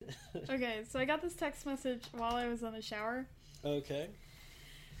Okay, so I got this text message while I was in the shower. Okay.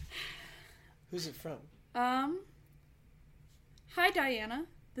 Who's it from? Hi Diana.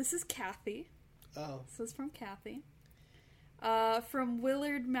 This is Kathy. Oh. This is from Kathy. From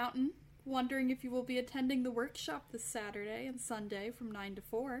Willard Mountain. Wondering if you will be attending the workshop this Saturday and Sunday from 9 to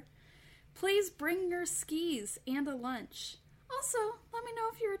 4. Please bring your skis and a lunch. Also, let me know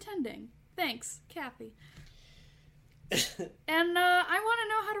if you're attending. Thanks, Kathy. And I want to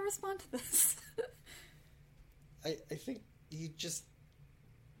know how to respond to this. I think you just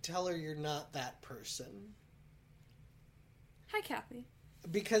tell her you're not that person. Hi, Kathy.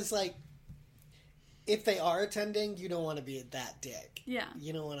 Because, like, if they are attending, you don't want to be that dick. Yeah.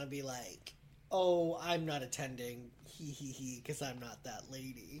 You don't want to be like, oh, I'm not attending, because I'm not that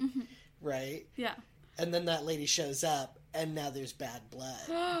lady. Mm-hmm. Right? Yeah. And then that lady shows up, and now there's bad blood.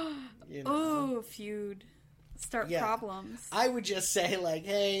 You know? Oh, feud. Start problems. I would just say, like,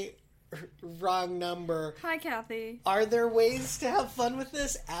 hey, wrong number. Hi, Kathy. Are there ways to have fun with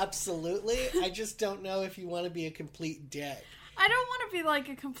this? Absolutely. I just don't know if you want to be a complete dick. I don't want to be like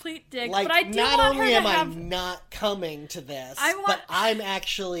a complete dick, like, but I do not want her only to am have... I not coming to this, but I'm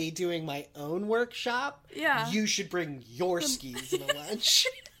actually doing my own workshop. Yeah. You should bring your skis and a lunch.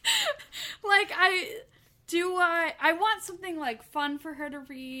 Like, I want something, like, fun for her to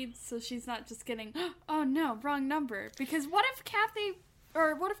read, so she's not just getting, oh no, wrong number. Because what if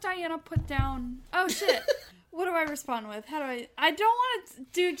Diana put down, oh shit, what do I respond with? I don't want to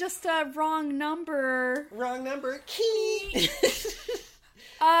do just a wrong number. Wrong number, key.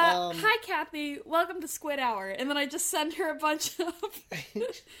 Hi Kathy, welcome to Squid Hour. And then I just send her a bunch of,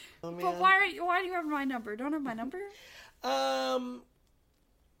 Oh, man. But why do you have my number? Don't have my number?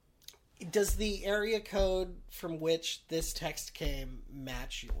 Does the area code from which this text came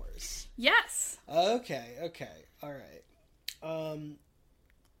match yours? Yes. Okay, all right.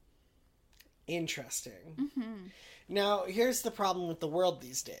 Interesting. Mm-hmm. Now, here's the problem with the world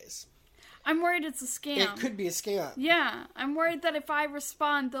these days. I'm worried it's a scam. It could be a scam. Yeah, I'm worried that if I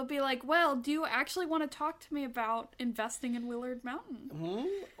respond, they'll be like, well, do you actually want to talk to me about investing in Willard Mountain? Mm-hmm.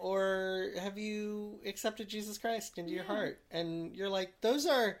 Or have you accepted Jesus Christ into your heart? And you're like, those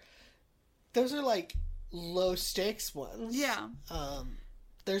are like low stakes ones. Yeah.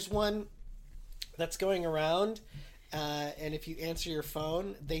 There's one that's going around, and if you answer your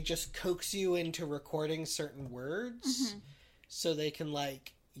phone, they just coax you into recording certain words so they can,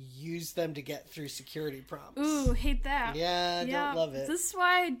 like, use them to get through security prompts. Ooh, hate that. Yeah, don't love it. This is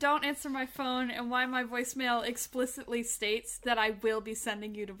why I don't answer my phone and why my voicemail explicitly states that I will be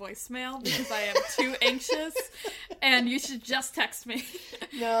sending you to voicemail because I am too anxious and you should just text me.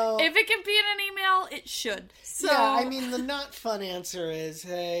 No. If it can be in an email, it should. So... Yeah, I mean, the not fun answer is,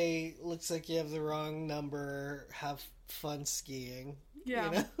 hey, looks like you have the wrong number, have fun skiing. Yeah.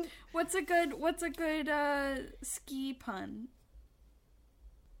 You know? What's a good ski pun?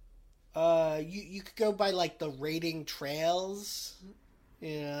 You could go by, like, the rating trails,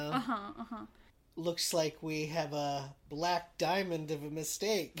 you know? Looks like we have a black diamond of a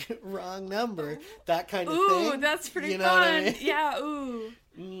mistake. Wrong number. That kind of thing. Ooh, that's pretty know fun. What I mean? Yeah, ooh.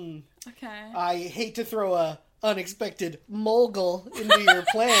 Okay. I hate to throw a unexpected mogul into your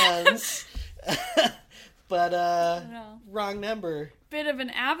plans. But, wrong number. Bit of an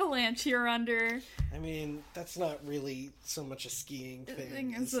avalanche you're under. I mean, that's not really so much a skiing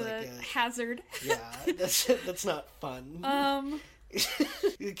thing. It's a hazard. Yeah, that's not fun.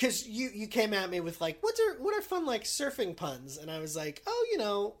 Because you came at me with, like, what are fun, like, surfing puns? And I was like, oh, you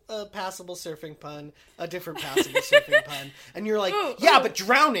know, a passable surfing pun, a different passable surfing pun. And you're like, but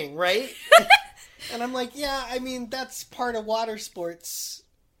drowning, right? And I'm like, yeah, I mean, that's part of water sports.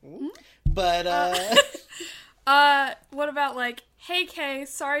 But, what about, like, hey, Kay,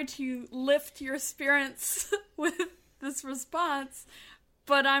 sorry to lift your spirits with this response,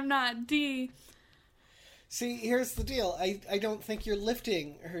 but I'm not D. See, here's the deal. I don't think you're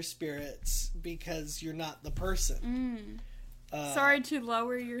lifting her spirits because you're not the person. Sorry to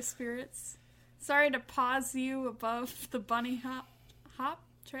lower your spirits. Sorry to pause you above the bunny hop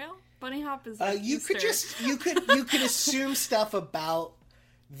trail. Bunny hop is like you Easter. could assume stuff about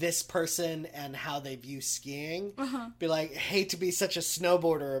this person and how they view skiing. Be like, hate to be such a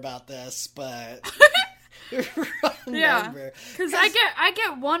snowboarder about this, but wrong number. Because I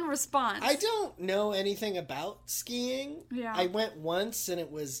get one response. I don't know anything about skiing. Yeah. I went once and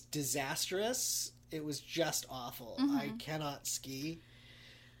it was disastrous. It was just awful. I cannot ski.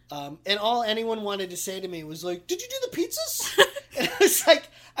 And all anyone wanted to say to me was like, did you do the pizzas? And I was like,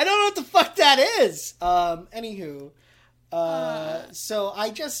 I don't know what the fuck that is. Anywho. So I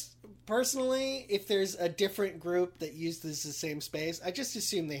just personally, if there's a different group that uses the same space, I just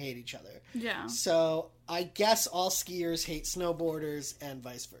assume they hate each other. Yeah. So I guess all skiers hate snowboarders and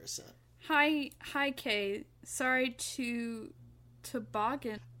vice versa. Hi, Kay. Sorry to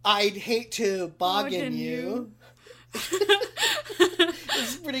toboggan. I'd hate to boggan you.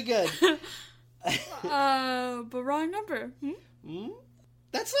 It's pretty good. But wrong number.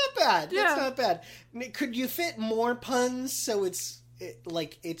 That's not bad. Yeah. That's not bad. Could you fit more puns so it's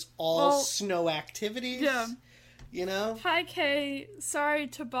all snow activities? Yeah. You know? Hi, Kay. Sorry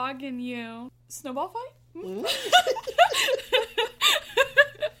to toboggan you. Snowball fight?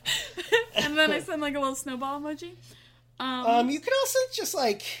 And then I send like a little snowball emoji. You could also just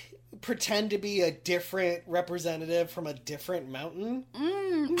like pretend to be a different representative from a different mountain.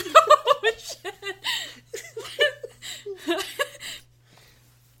 Oh, shit.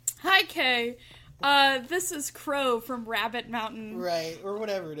 Hi, Kay. This is Crow from Rabbit Mountain. Right, or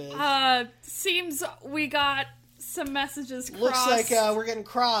whatever it is. Seems we got some messages crossed. Looks like we're getting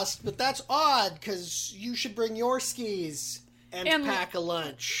crossed, but that's odd, because you should bring your skis and pack a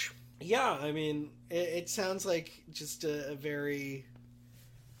lunch. Yeah, I mean, it sounds like just a very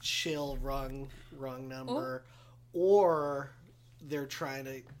chill wrong number. Or they're trying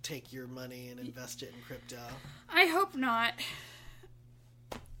to take your money and invest it in crypto. I hope not.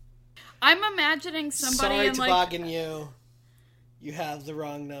 I'm imagining somebody Sorry in to like... boggan you. You have the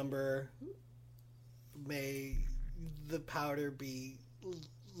wrong number. May the powder be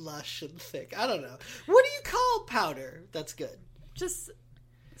lush and thick. I don't know. What do you call powder? That's good. Just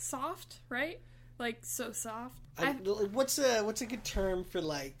soft, right? Like so soft. What's a good term for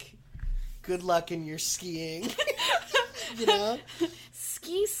like good luck in your skiing? You know?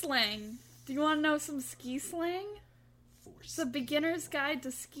 Ski slang. Do you want to know some ski slang? It's a beginner's guide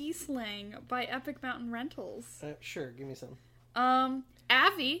to ski slang by Epic Mountain Rentals. Sure, give me some.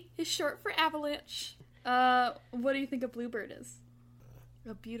 Avi is short for avalanche. What do you think a bluebird is?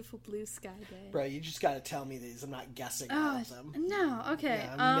 A beautiful blue sky day. Bro, you just gotta tell me these. I'm not guessing all of them. No, okay.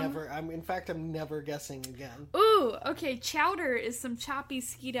 Yeah, I'm never guessing again. Ooh, okay. Chowder is some choppy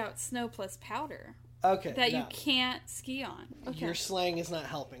skied out snow plus powder. Okay. That you can't ski on. Okay. Your slang is not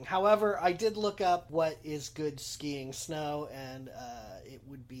helping. However, I did look up what is good skiing snow, and it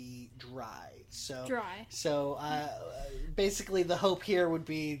would be dry. Dry. So basically the hope here would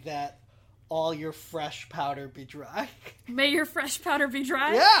be that all your fresh powder be dry. May your fresh powder be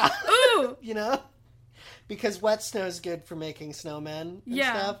dry? Yeah! Ooh! You know? Because wet snow is good for making snowmen and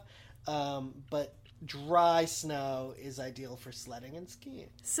stuff. But dry snow is ideal for sledding and skiing.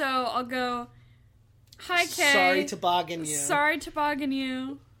 So I'll go... Hi, Kay. Sorry to boggan you. Sorry to boggan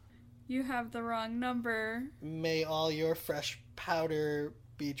you. You have the wrong number. May all your fresh powder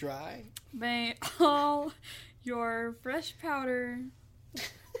be dry. May all your fresh powder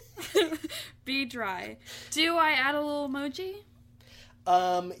be dry. Do I add a little emoji?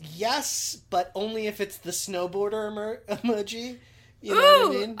 Yes, but only if it's the snowboarder emoji. You know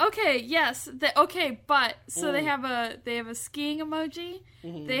what I mean? Okay, yes. But so they have a skiing emoji.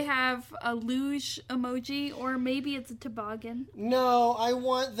 Mm-hmm. They have a luge emoji, or maybe it's a toboggan. No, I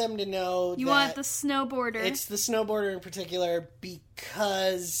want them to know you want the snowboarder. It's the snowboarder in particular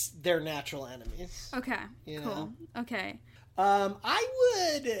because they're natural enemies. Okay, you cool. know? Okay. I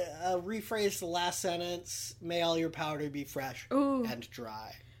would rephrase the last sentence. May all your powder be fresh and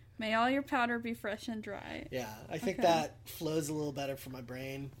dry. May all your powder be fresh and dry. Yeah, I think that flows a little better for my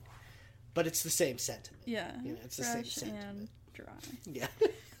brain. But it's the same sentiment. Yeah. You know, it's the same sentiment. And dry. Yeah.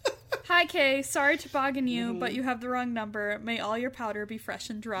 Hi, Kay. Sorry to boggan you, but you have the wrong number. May all your powder be fresh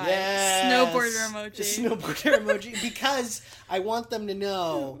and dry. Yes. Snowboarder emoji. Snowboarder emoji. Because I want them to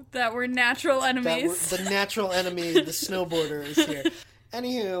know that we're natural enemies. That the natural enemy, the snowboarder, is here.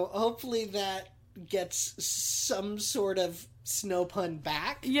 Anywho, hopefully that gets some sort of snow pun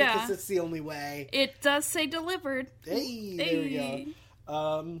back. Yeah. Because it's the only way. It does say delivered. Hey. There we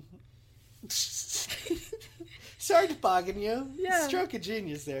go. Sorry to boggan you. Yeah. Stroke of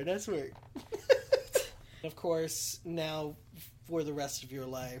genius there. That's weird. Of course, now for the rest of your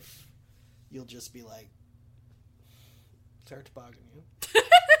life, you'll just be like, sorry to boggan you.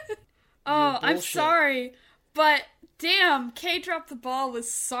 Oh, I'm sorry. But, damn, Kay dropped the ball with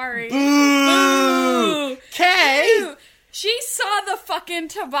sorry. Boo! Kay! Boo! She saw the fucking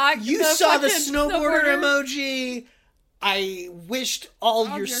toboggan. You saw the snowboarder emoji. I wished all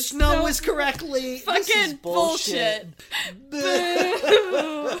your snow was correctly. Fucking this is bullshit.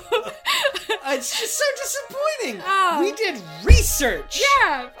 Boo! It's just so disappointing. Oh. We did research.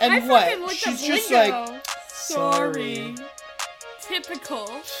 Yeah. And I what? Looked She's up just lingo. like, sorry. Typical.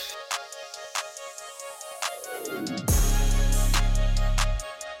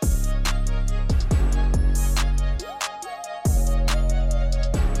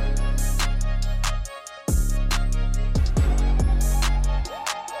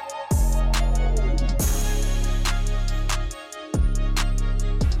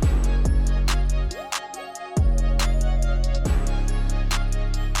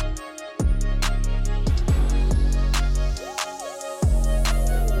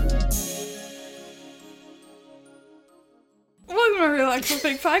 back to the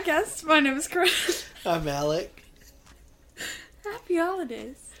Fake Podcast. My name is Chris. I'm Alec. Happy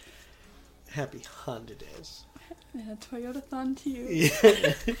holidays. Happy Honda Days. And a Toyota-thon to you.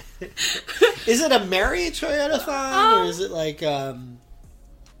 Yeah. Is it a Merry Toyota-thon? Or is it like,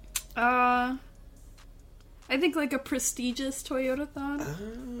 I think like a prestigious Toyota-thon.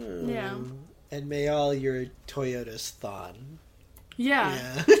 Oh. Yeah. And may all your Toyotas thon.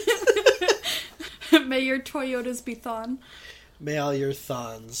 Yeah. May your Toyotas be thon. May all your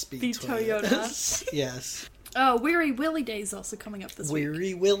thons be Toyotas. Toyota. Yes. Oh, Weary Willy Day is also coming up this week.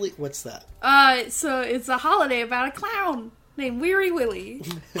 Weary Willy? What's that? So it's a holiday about a clown named Weary Willy.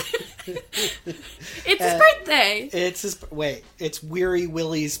 It's his birthday. It's Weary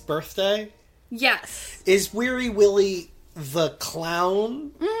Willy's birthday? Yes. Is Weary Willy the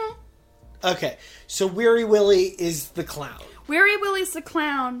clown? Mm-hmm. Okay, so Weary Willy is the clown. Weary Willy's the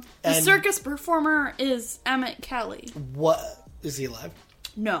clown. The And- circus performer is Emmett Kelly. What? Is he alive?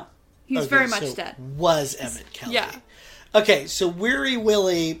 No. He's Okay, very much so dead. Was Emmett Kelly. Yeah. Okay, so Weary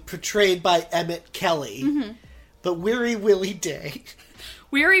Willy portrayed by Emmett Kelly, but Weary Willy Day.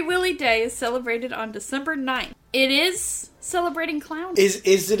 Weary Willy Day is celebrated on December 9th. It is celebrating clowns.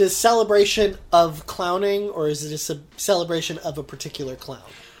 Is it a celebration of clowning, or is it a celebration of a particular clown?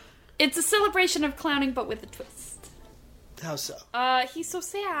 It's a celebration of clowning, but with a twist. How so? He's so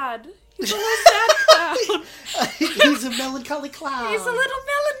sad. He's a little sad clown. He's a melancholy clown. He's a little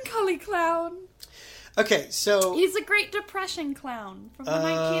melancholy clown. Okay, so... He's a Great Depression clown from the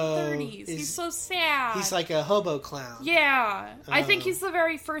 1930s. He's so sad. He's like a hobo clown. Yeah. I think he's the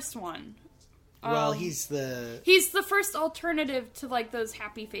very first one. Well, he's the first alternative to like those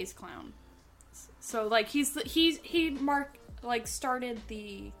happy face clowns. So like he started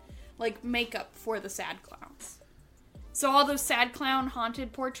the like makeup for the sad clowns. So all those sad clown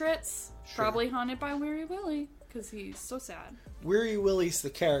haunted portraits probably haunted by Weary Willy because he's so sad. Weary Willy's the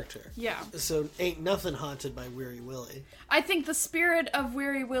character. Yeah. So ain't nothing haunted by Weary Willy. I think the spirit of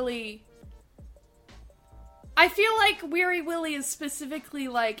Weary Willy. I feel like Weary Willy is specifically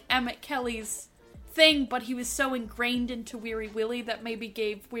like Emmett Kelly's thing, but he was so ingrained into Weary Willy that maybe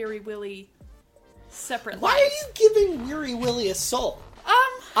gave Weary Willy separate life. Why are you giving Weary Willy a soul?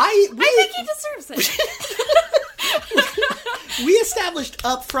 I think he deserves it. We established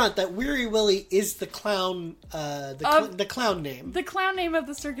up front that Weary Willy is the clown, the clown name. The clown name of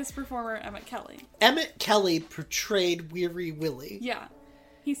the circus performer Emmett Kelly. Emmett Kelly portrayed Weary Willy. Yeah.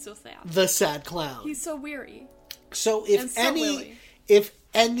 He's so sad. The sad clown. He's so weary. So if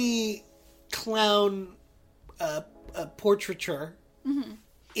any clown portraiture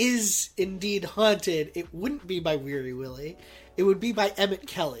is indeed haunted, it wouldn't be by Weary Willy. It would be by Emmett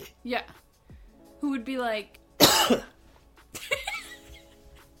Kelly. Yeah. Who would be like...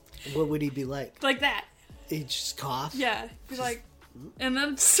 What would he be like? Like that. He'd just cough? Yeah. Be like... And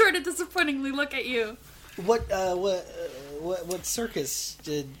then sort of disappointingly look at you. What circus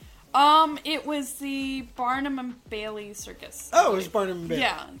did... It was the Barnum and Bailey circus. Oh, it was Barnum and Bailey.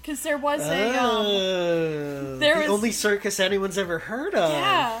 Yeah, because there was the only circus anyone's ever heard of.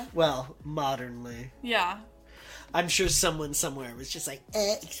 Yeah. Well, modernly. Yeah. I'm sure someone somewhere was just like,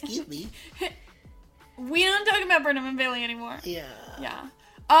 excuse me. We don't talk about Barnum and Bailey anymore. Yeah. Yeah.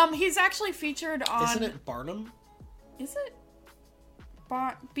 He's actually featured on... Isn't it Barnum? Is it?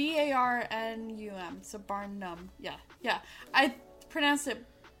 Barnum. So Barnum. Yeah. Yeah. I pronounced it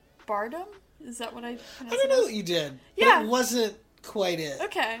Bardum? Is that what I pronounced? I don't know what you did. Yeah. But it wasn't quite it.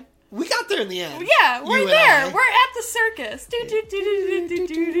 Okay. We got there in the end. Yeah, we're there. We're at the circus.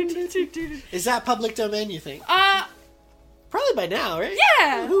 Is that public domain, you think? Probably by now, right?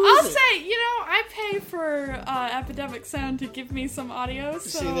 Yeah. I'll say, I pay for Epidemic Sound to give me some audio,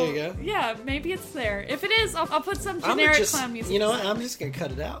 so... See, there you go. Yeah, maybe it's there. If it is, I'll put some generic clown music. You know what? I'm just going to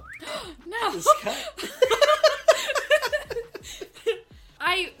cut it out. No. Just cut.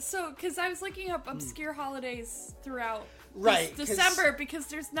 Because I was looking up obscure holidays throughout December, because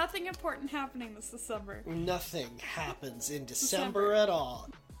there's nothing important happening this December. Nothing happens in December at all.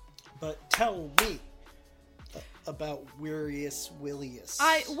 But tell me about Weariest Willius.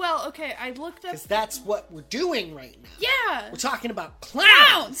 I looked up... Because that's what we're doing right now. Yeah! We're talking about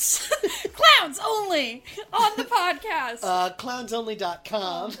clowns! Clowns only! On the podcast!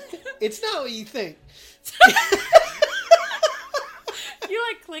 Clownsonly.com. It's not what you think. You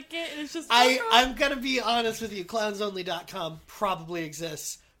click it and it's just... I'm gonna be honest with you. Clownsonly.com probably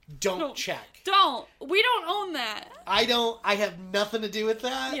exists. Don't check. Don't. We don't own that. I have nothing to do with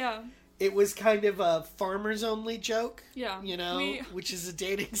that. Yeah. It was kind of a farmers only joke. Yeah. Which is a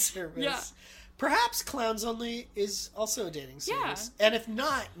dating service. Yeah. Perhaps Clowns Only is also a dating service. Yeah. And if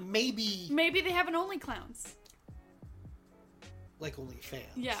not, maybe they have an Only Clowns. like OnlyFans.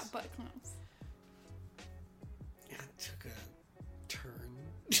 Yeah, butt clowns. Yeah, it took a turn.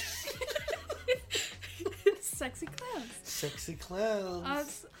 Sexy clowns. Sexy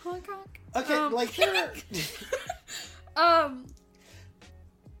clowns. Honk honk. Okay, like there are...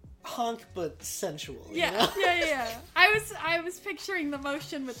 honk, but sensual. Yeah, you know? yeah. I was picturing the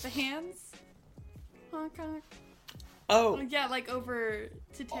motion with the hands. Honk honk. Oh. Yeah, like over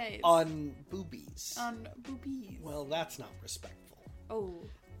titties. On boobies. On boobies. Well, that's not respectful. Oh.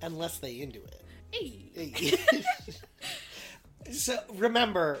 Unless they into it. Hey. So,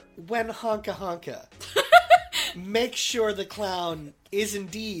 remember, when honka, make sure the clown is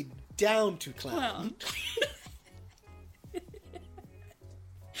indeed down to clown.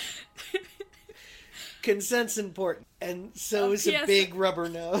 Consent's important, and so is a big rubber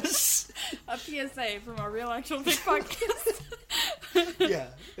nose. A PSA from our Real Actual Big podcast. Yeah.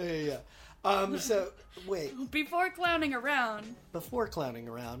 So, wait. Before clowning around,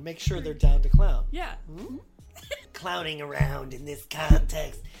 make sure they're down to clown. Yeah. Hmm? Clowning around in this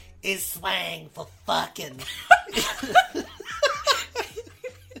context is slang for fucking.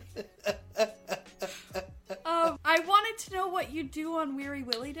 I wanted to know what you do on Weary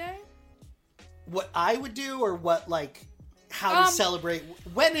Willy Day. What I would do, or what, like, how to celebrate?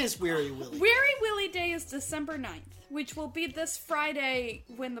 When is Weary Willy? Weary Willy Day is December 9th, which will be this Friday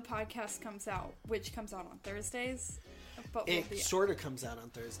when the podcast comes out, which comes out on Thursdays. But it sort of comes out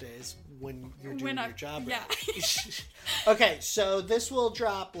on Thursdays when you're doing your job. Yeah. Right. Okay, so this will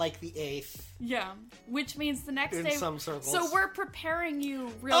drop like the 8th. Yeah, which means the next in day. Some circles. So we're preparing you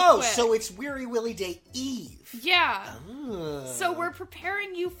real quick. Oh, so it's Weary Willy Day Eve. Yeah. Oh. So we're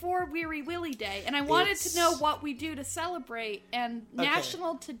preparing you for Weary Willy Day, and I wanted to know what we do to celebrate. And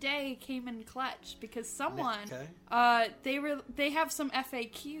National Today came in clutch because someone, they have some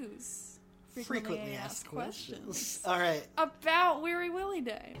FAQs. Frequently asked questions. All right. About Weary Willy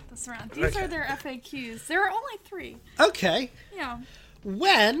Day. That's around. These are their FAQs. There are only 3. Okay. Yeah.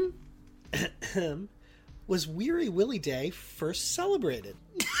 When was Weary Willy Day first celebrated?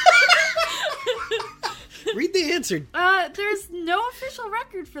 Read the answer. There's no official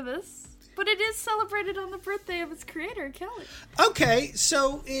record for this, but it is celebrated on the birthday of its creator, Kelly. Okay,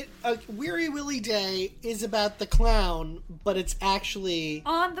 so Weary Willy Day is about the clown, but it's actually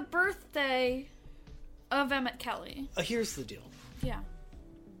on the birthday of Emmett Kelly. Here's the deal. Yeah.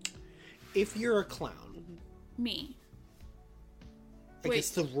 If you're a clown, me. I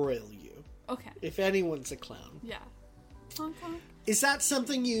guess the royal you. Okay. If anyone's a clown. Yeah. Hong Kong. Is that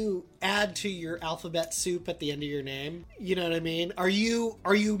something you add to your alphabet soup at the end of your name? You know what I mean? Are you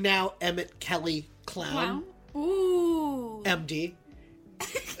now Emmett Kelly Clown? Ooh. MD.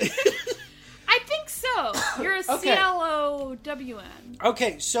 I think so. You're a CLOWN.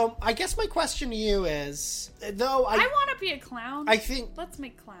 Okay, so I guess my question to you is, though I want to be a clown. I think let's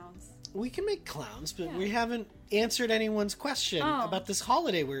make clowns. We can make clowns, but we haven't answered anyone's question about this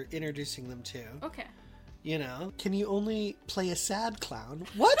holiday we're introducing them to. Okay. You know, can you only play a sad clown?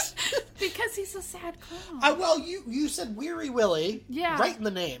 What? Because he's a sad clown. Well, you said Weary Willy. Yeah. Right in the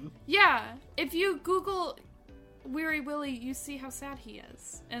name. Yeah. If you Google Weary Willy, you see how sad he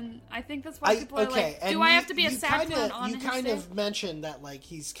is. And I think that's why people are like, do I have to be a sad clown on his day? You kind of mentioned that, like,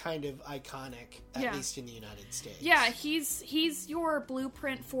 he's kind of iconic, at least in the United States. Yeah, he's your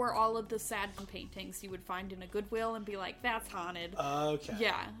blueprint for all of the sad paintings you would find in a Goodwill and be like, that's haunted. Okay.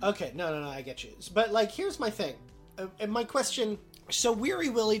 Yeah. Okay, no, I get you. But, like, here's my thing. And my question, so Weary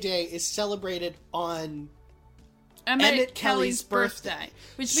Willy Day is celebrated on Emmett Kelly's birthday.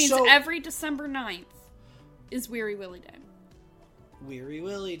 Which means every December 9th is Weary Willy Day. Weary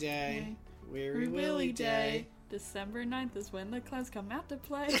Willy Day. Weary Willy Day. December 9th is when the clowns come out to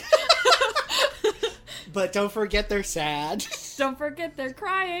play. But don't forget they're sad. Don't forget they're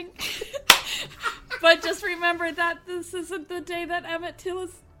crying. But just remember that this isn't the day that Emmett Till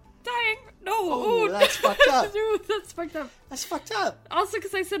is dying. No. Oh, that's fucked up. That's fucked up. That's fucked up. Also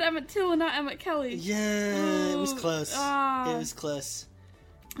because I said Emmett Till and not Emmett Kelly. Yeah, it was close. It was close.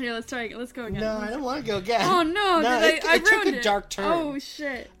 Yeah, let's try again. Let's go again. No, I don't want to go again. Oh, no. I took a dark turn. Oh,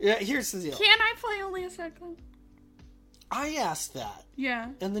 shit. Yeah, here's the deal. Can I play only a sad clown? I asked that. Yeah.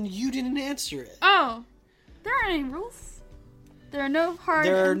 And then you didn't answer it. Oh. There aren't any rules. There are no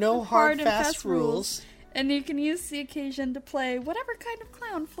hard and fast rules. And you can use the occasion to play whatever kind of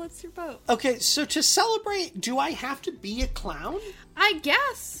clown floats your boat. Okay, so to celebrate, do I have to be a clown? I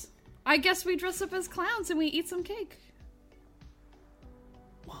guess. I guess we dress up as clowns and we eat some cake.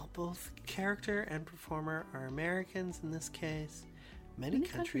 While both character and performer are Americans in this case, many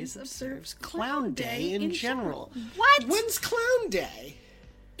countries observes Clown Day in general. What? When's Clown Day?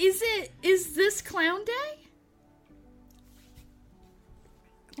 Is this Clown Day?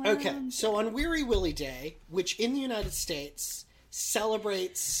 Clown Okay, so on Weary Willy Day, which in the United States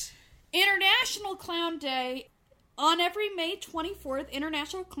celebrates... International Clown Day. On every May 24th,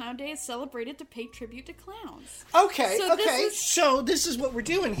 International Clown Day is celebrated to pay tribute to clowns. Okay, so this is what we're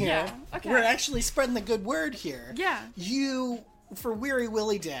doing here. Yeah, okay. We're actually spreading the good word here. Yeah. You, for Weary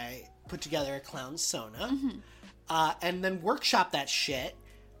Willy Day, put together a clown sona, and then workshop that shit,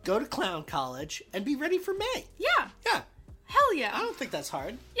 go to clown college, and be ready for May. Yeah. Yeah. Hell yeah. I don't think that's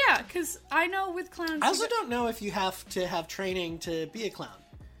hard. Yeah, because I know with clowns... I also don't know if you have to have training to be a clown.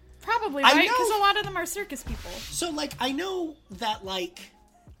 Probably, right? Because a lot of them are circus people. So, like, I know that, like,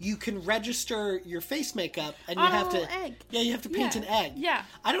 you can register your face makeup and you have to... egg. Yeah, you have to paint an egg. Yeah.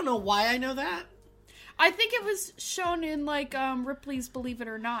 I don't know why I know that. I think it was shown in, like, Ripley's Believe It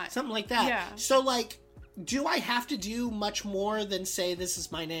or Not. Something like that. Yeah. So, like, do I have to do much more than say, this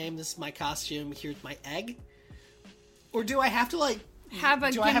is my name, this is my costume, here's my egg? Or do I have to, like... Have a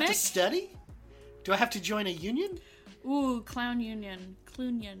gimmick? Do I have to study? Do I have to join a union? Ooh, clown union.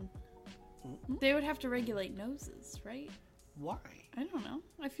 Clunion. They would have to regulate noses, right? Why? I don't know.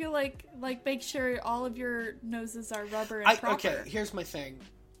 I feel like make sure all of your noses are rubber and proper. Okay, here's my thing.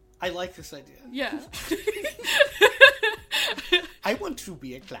 I like this idea. Yeah. I want to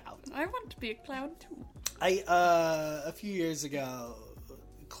be a clown. I want to be a clown too. A few years ago,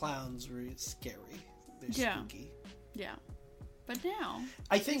 clowns were scary. They're spooky. Yeah. But now,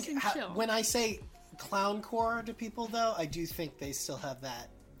 I think when I say clowncore to people, though, I do think they still have that,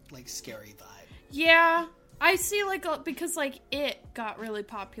 like, scary vibe. Yeah. I see, like, because, like, It got really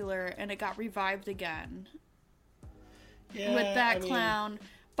popular and it got revived again. Yeah, with that clown.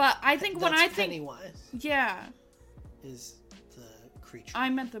 But I think when I think... Pennywise. Yeah. Is the creature. I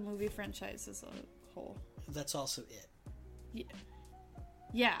meant the movie franchise as a whole. That's also It. Yeah.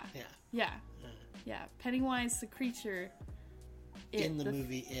 Yeah. Yeah. Yeah. Yeah. Pennywise, the creature. In the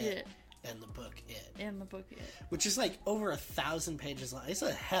movie It. And the book It. And the book It. Which is like over 1,000 pages long. It's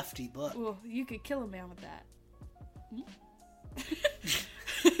a hefty book. Well, you could kill a man with that.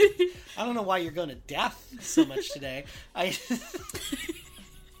 I don't know why you're going to death so much today.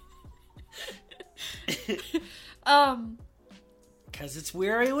 Because it's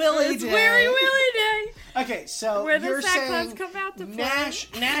Weary Willy Day. It's Weary Willy Day. Okay, so where you're the fat saying clowns come out to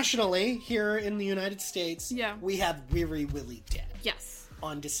play. Nationally, here in the United States, we have Weary Willy Day. Yes.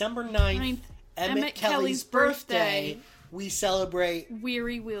 On December 9th, Emmett Kelly's birthday, we celebrate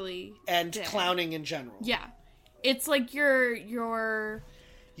Weary Willy and Day. Clowning in general. Yeah. It's like your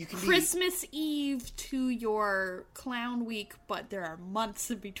Christmas Eve to your clown week, but there are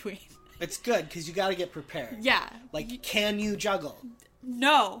months in between. It's good, because you got to get prepared. Yeah. Like, can you juggle?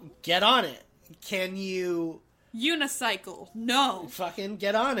 No. Get on it. Can you... Unicycle? No. Fucking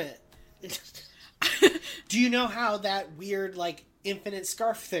get on it. Do you know how that weird, like, infinite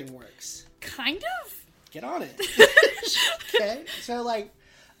scarf thing works? Kind of. Get on it. Okay, so, like,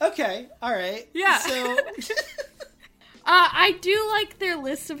 okay, alright. Yeah. So... I do like their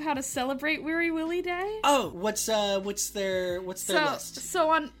list of how to celebrate Weary Willy Day. Oh, what's their list? So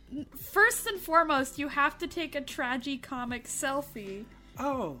on first and foremost, you have to take a tragicomic selfie.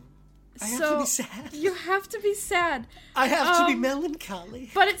 Oh, I have to be sad. You have to be sad. I have to be melancholy.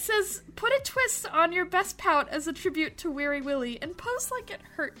 But it says, put a twist on your best pout as a tribute to Weary Willy and pose like it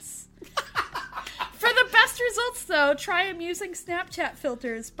hurts. For the best results, though, try amusing Snapchat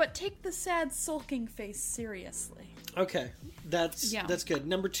filters, but take the sad, sulking face seriously. Okay, that's good.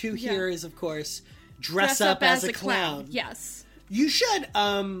 Number 2 here is, of course, dress up as a clown. Yes. You should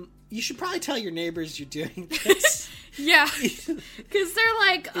probably tell your neighbors you're doing this. Yeah, because they're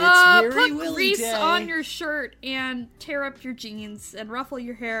like, put grease on your shirt and tear up your jeans and ruffle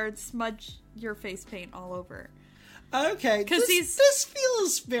your hair and smudge your face paint all over. Okay, because this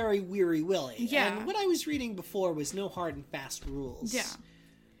feels very Weary Willy. Yeah. And what I was reading before was no hard and fast rules. Yeah.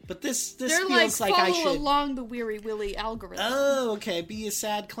 But this they're feels like I should... follow along the Weary Willy algorithm. Oh, okay, be a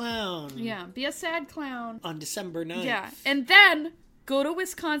sad clown. Yeah, be a sad clown. On December 9th. Yeah, and then go to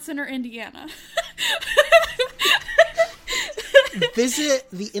Wisconsin or Indiana. Visit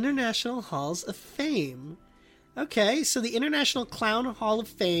the International Halls of Fame. Okay, so the International Clown Hall of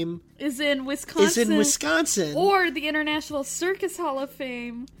Fame is in Wisconsin. Or the International Circus Hall of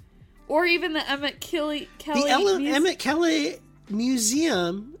Fame. Or even the Emmett Kelly Emmett Kelly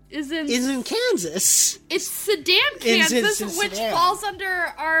Museum is in Kansas. It's Sedan, Kansas, which falls under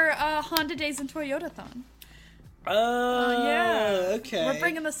our Honda Days and Toyotathon. Oh, yeah. Okay. We're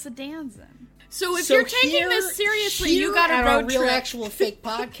bringing the sedans in. So if you're taking this seriously, you got a road trip. Real Actual Fake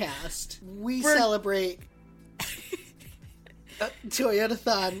podcast, we celebrate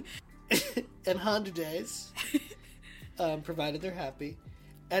Toyotathon and Honda Days, provided they're happy.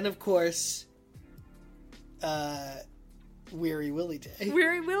 And of course, Weary Willy Day.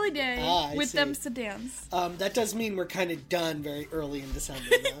 Weary Willy Day with see. them sedans. That does mean we're kind of done very early in December,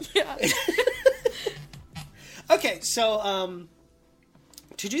 though. Yeah. Okay, so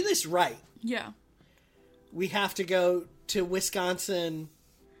to do this right, we have to go to Wisconsin,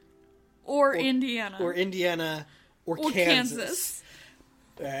 or Indiana, or Kansas.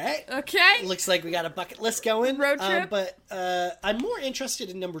 All right. Okay. Looks like we got a bucket list going. Road trip. But I'm more interested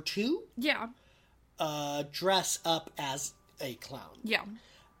in number 2. Yeah. Dress up as a clown. Yeah.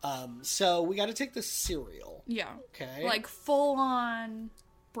 So we got to take the cereal. Yeah. Okay. Like full on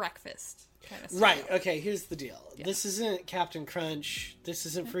breakfast kind of cereal. Right. Okay. Here's the deal. Yeah. This isn't Captain Crunch. This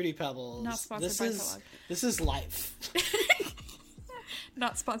isn't Fruity Pebbles. Not sponsored by Kellogg. This is Life.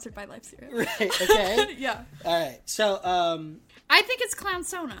 Not sponsored by Life cereal. Right. Okay. Yeah. All right. So I think it's Clown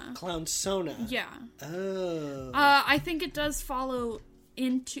Sona. Clown Sona. Yeah. Oh. I think it does follow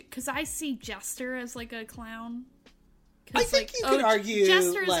into, because I see Jester as like a clown. I think you could argue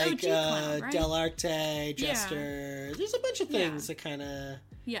Jester's like OG clown, right? Del Arte, Jester. Yeah. There's a bunch of things that kind of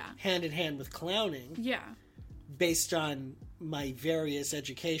hand in hand with clowning. Yeah. Based on my various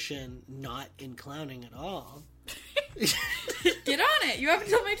education, not in clowning at all. Get on it. You have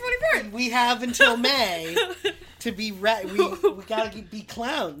until May 24th. We have until May to be ready. We gotta be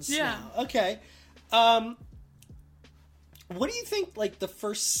clowns now. Okay. What do you think, like, the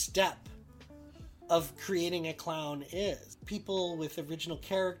first step of creating a clown is? People with original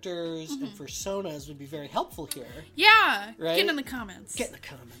characters and personas would be very helpful here. Yeah. Right? Get in the comments. Get in the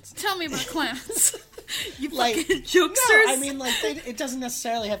comments. Tell me about clowns. You like, fucking jokesters. No, I mean, like, it doesn't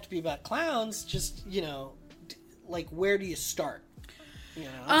necessarily have to be about clowns. Just, you know, like, where do you start? You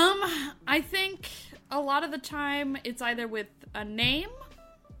know? I think a lot of the time it's either with a name,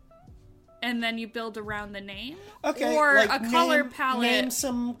 and then you build around the name. Okay. Or like a color palette. Name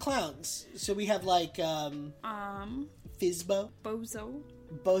some clowns. So we have, like, Fizbo.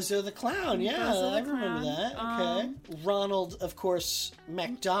 Bozo the Clown, yeah, Bozo the I remember that. Okay. Ronald, of course,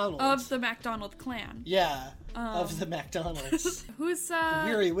 McDonald. Of the McDonald clan. Yeah, of the McDonald's. Who's,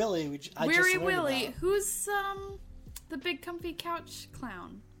 Weary Willy, which I Weary just learned Willy. about. Who's, the big comfy couch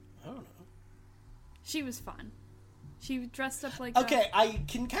clown? I don't know. She was fun. She dressed up like I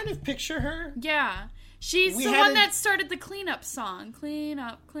can kind of picture her. Yeah. She's the one that started the cleanup song. Clean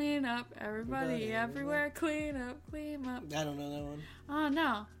up, everybody, everywhere, clean up. I don't know that one. Oh,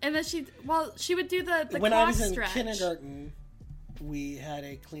 no. And then she would do the when clock I was in stretch. kindergarten, we had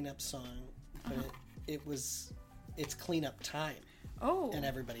a cleanup song, but it's cleanup time. Oh. And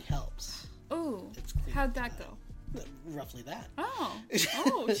everybody helps. Oh. It's How'd that go? Roughly that. Oh.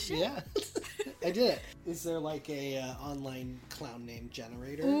 Oh, shit. Yeah. I did it. Is there like a online clown name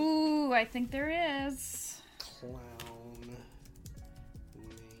generator? Ooh, I think there is. Clown name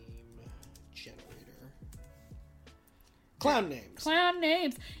generator. Clown names. Clown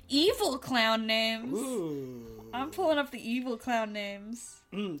names. Evil clown names. Ooh. I'm pulling up the evil clown names.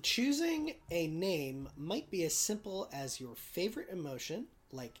 Choosing a name might be as simple as your favorite emotion,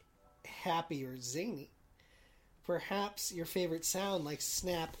 like happy or zany. Perhaps your favorite sound, like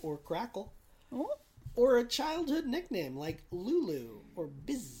snap or crackle. Oh. Or a childhood nickname, like Lulu or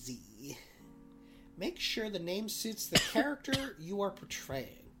Busy. Make sure the name suits the character you are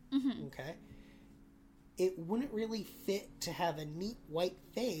portraying. Okay? It wouldn't really fit to have a neat white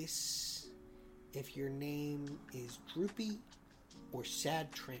face if your name is Droopy or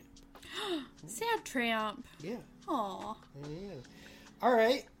Sad Tramp. Sad Tramp. Yeah. Aw. Yeah. All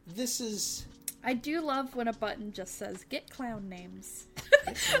right. This is... I do love when a button just says, get clown names.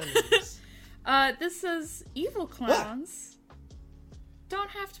 Get clown names. This says, evil clowns don't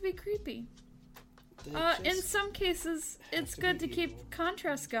have to be creepy. In some cases, it's good to keep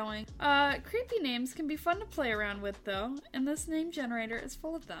contrast going. Creepy names can be fun to play around with, though, and this name generator is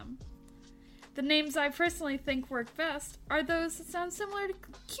full of them. The names I personally think work best are those that sound similar to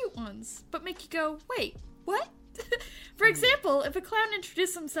cute ones, but make you go, wait, what? For example, if a clown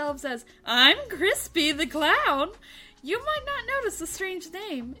introduced themselves as, I'm Crispy the Clown, you might not notice a strange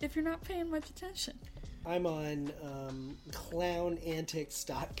name if you're not paying much attention. I'm on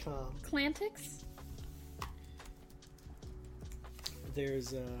clownantics.com. Clantix?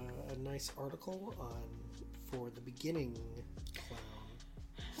 There's a nice article for the beginning clown.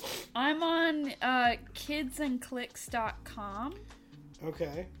 I'm on kidsandclicks.com.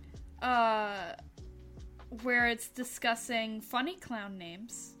 Okay. Where it's discussing funny clown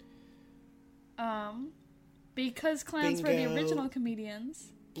names. Because clowns were the original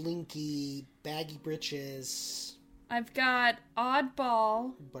comedians. Blinky, Baggy Britches. I've got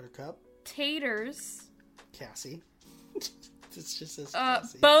Oddball. Buttercup. Taters. Cassie. It's just so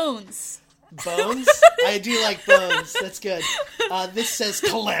classy. Bones. Bones? I do like Bones. That's good. This says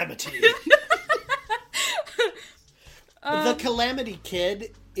Calamity. The Calamity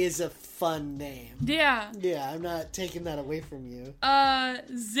Kid is a fun name. Yeah. Yeah, I'm not taking that away from you.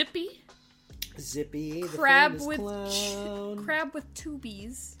 Zippy. Zippy. Crab the with clown. crab with two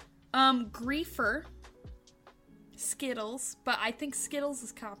B's. Griefer. Skittles, but I think Skittles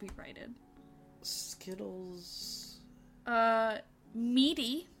is copyrighted. Skittles.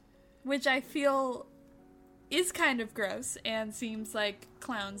 Meaty, which I feel is kind of gross and seems like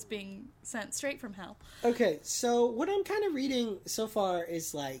clowns being sent straight from hell. Okay, so what I'm kind of reading so far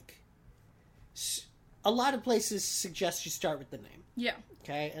is like a lot of places suggest you start with the name. Yeah.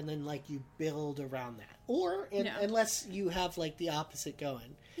 Okay, and then like you build around that. Or unless you have like the opposite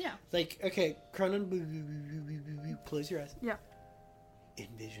going. Yeah. Like, okay, Cronin, close your eyes. Yeah.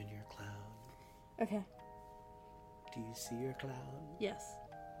 Envision your clown. Okay. Do you see your clown? Yes.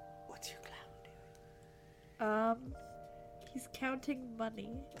 What's your clown doing? He's counting money.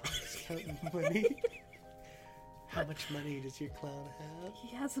 He's counting money? How much money does your clown have?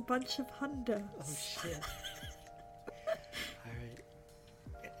 He has a bunch of hundos. Oh, shit. Alright.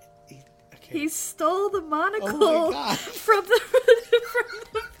 Okay. He stole the monocle from the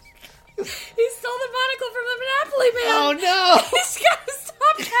he stole the monocle from the Monopoly Man. Oh no! He's gotta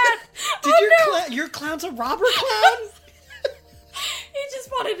stop that. Your clown's a robber clown? He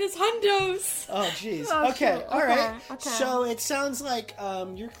just wanted his hundos. Oh jeez. Oh, okay, shit. alright. Okay. So it sounds like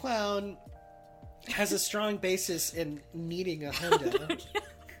your clown has a strong basis in needing a hundo. Yeah.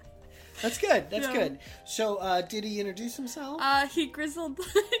 That's good. That's good. So, did he introduce himself? He grizzledly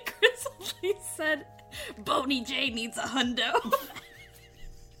said, Boney J needs a hundo.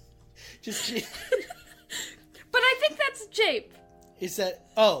 Just. But I think that's Jape. Is that?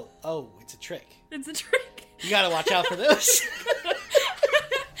 Oh, it's a trick. It's a trick. You gotta watch out for those.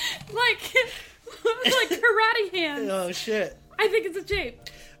 like karate hands. Oh shit. I think it's a Jape.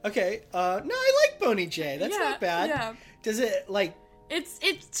 Okay. No, I like Boney J. That's not bad. Yeah. Does it like?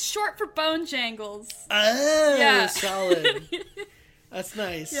 It's short for Bone Jangles. Oh, yeah. Solid. That's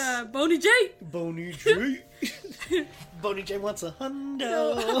nice. Yeah, Boney J. Boney J. Boney J wants a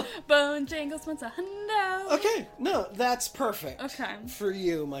hundo. Bone Jangles wants a hundo. Okay, no, that's perfect. Okay. For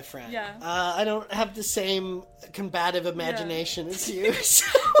you, my friend. Yeah. I don't have the same combative imagination as you.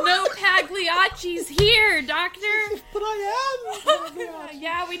 So. No Pagliacci's here, Doctor. But I am.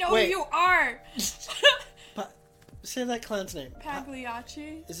 Yeah, we know who you are. Say that clown's name.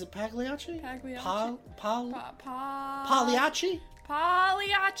 Pagliacci. Is it Pagliacci? Pagliacci. Pagliacci?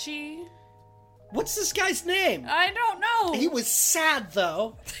 Pagliacci. What's this guy's name? I don't know. He was sad,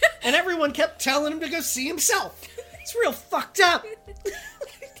 though. And everyone kept telling him to go see himself. It's real fucked up.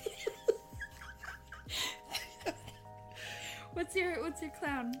 What's your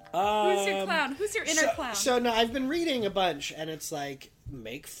clown? Who's your clown? Who's your inner clown? So, no, I've been reading a bunch, and it's like,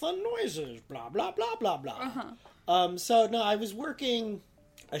 make fun noises, blah, blah, blah, blah, blah. Uh-huh. So, no, I was working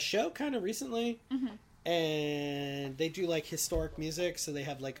a show kind of recently, and they do, like, historic music, so they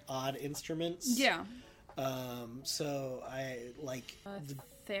have, like, odd instruments. Yeah. So I, like...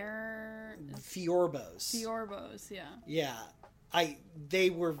 Theorbos, yeah. Yeah. They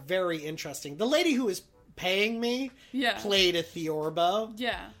were very interesting. The lady who was paying me played a theorbo.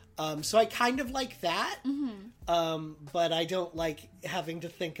 Yeah. So I kind of like that. But I don't like having to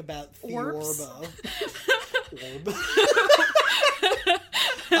think about theorbo.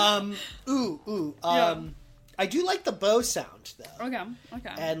 I do like the bow sound though.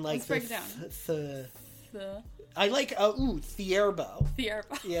 Okay. And like let's break it down. I like theorbo.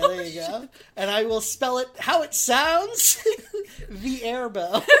 Theorbo. Yeah, there you go. And I will spell it how it sounds.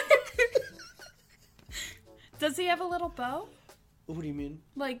 Theorbo. Does he have a little bow? What do you mean?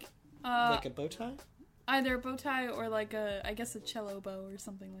 Like a bow tie? Either a bow tie or like I guess a cello bow or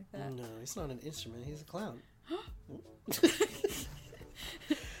something like that. No, he's not an instrument. He's a clown.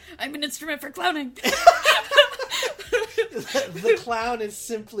 I'm an instrument for clowning. The clown is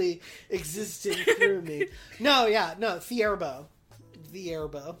simply existing through me. No, theorbo.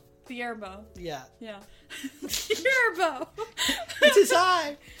 Theorbo. Theorbo. Yeah. Yeah. Theorbo. It is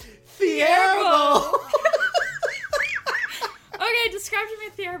I. Theorbo. Okay, describe to me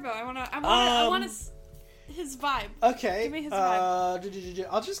Theorbo. I want his vibe. Okay. Give me his vibe.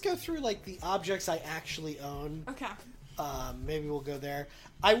 I'll just go through like the objects I actually own. Okay. Maybe we'll go there.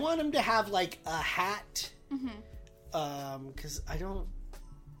 I want him to have like a hat. Because I don't...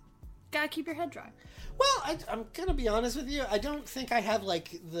 Gotta keep your head dry. Well, I'm gonna be honest with you. I don't think I have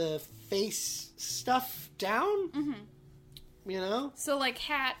like the face stuff down. You know? So like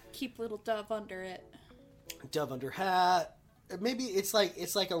hat, keep little dove under it. Dove under hat. maybe it's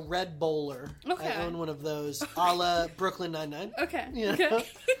like a red bowler. Okay. I own one of those, a la Brooklyn Nine-Nine. Okay. You know? Okay.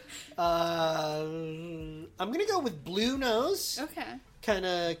 I'm gonna go with blue nose. Okay. Kind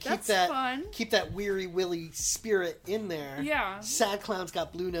of keep that weary willy spirit in there. Yeah. Sad clowns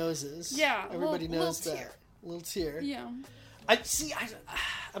got blue noses. Yeah. Everybody knows little that. tear. Little tear. Yeah.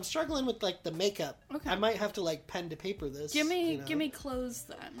 I'm struggling with like the makeup. Okay. I might have to like pen to paper this. Give me clothes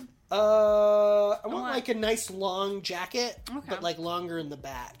then. I want like a nice long jacket, Okay. but like longer in the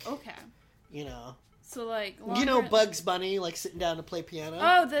back. Okay. You know. So like You know Bugs Bunny like sitting down to play piano?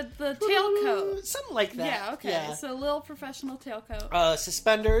 Oh, the tailcoat. Something like that. Yeah, okay. Yeah. So a little professional tailcoat.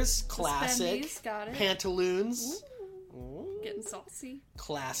 Suspenders, classic. Suspendies, got it. Pantaloons. Ooh. Getting saucy.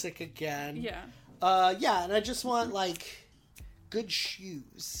 Classic again. Yeah. Yeah, and I just want like good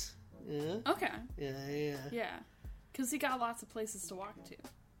shoes. Yeah. Okay. Yeah. Yeah. Because he got lots of places to walk to.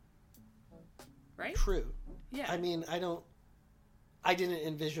 Right? True. Yeah. I mean, I didn't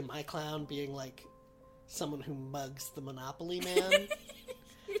envision my clown being like someone who mugs the Monopoly man.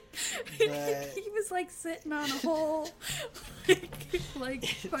 But he was like sitting on a whole like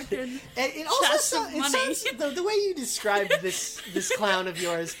fucking it also chest of money. sounds, the way you described this clown of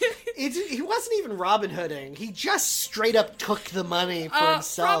yours, he wasn't even Robin Hooding. He just straight up took the money for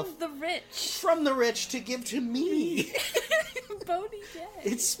himself from the rich to give to me. Boney Day.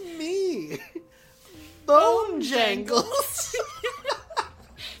 It's me. Bone Jangles.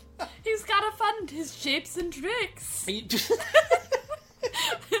 He's gotta fund his shapes and tricks.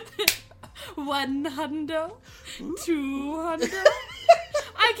 100, 200.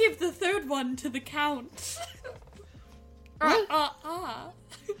 I give the third one to the count.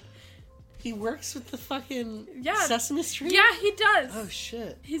 He works with the fucking Yeah. Sesame Street? Yeah, he does. Oh,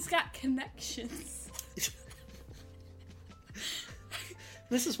 shit. He's got connections.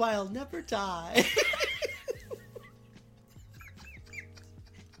 This is why I'll never die.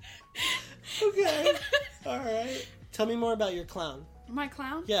 Okay. Alright. Tell me more about your clown. My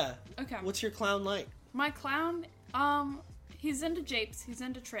clown? Yeah. Okay. What's your clown like? My clown, he's into japes, he's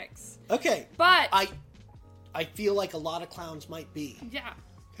into tricks. Okay. But I feel like a lot of clowns might be. Yeah.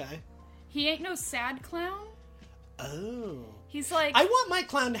 Okay. He ain't no sad clown. Oh. He's like... I want my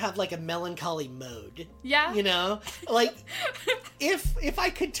clown to have like a melancholy mode. Yeah? You know? Like, if I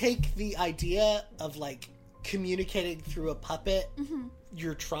could take the idea of like communicating through a puppet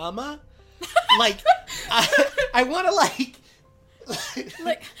your trauma, like, I want to like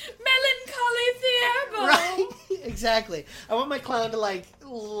melancholy Thiago. Right? Exactly. I want my clown to like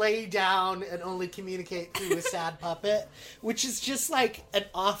lay down and only communicate through a sad puppet, which is just like an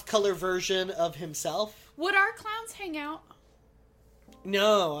off-color version of himself. Would our clowns hang out?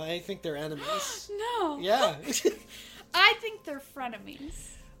 No, I think they're enemies. No. Yeah. I think they're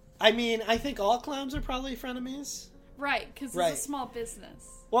frenemies. I mean, I think all clowns are probably frenemies. Right, because it's a small business.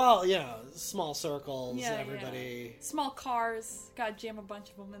 Well, you know, small circles, Yeah. Small cars, gotta jam a bunch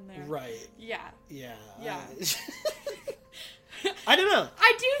of them in there. Right. Yeah. Yeah. Yeah. I don't know.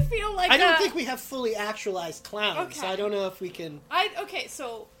 I do feel like I don't think we have fully actualized clowns. Okay. So I don't know if we can... Okay,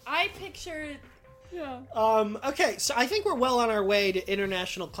 so I pictured... Yeah. Okay, so I think we're well on our way to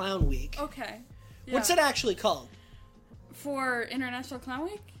International Clown Week. Okay. Yeah. What's it actually called? For International Clown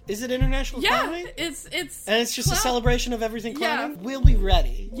Week? Is it International Clown Week? It's and it's just a celebration of everything clowning? Yeah. We'll be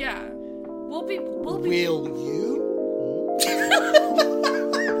ready. Yeah. We'll be Will you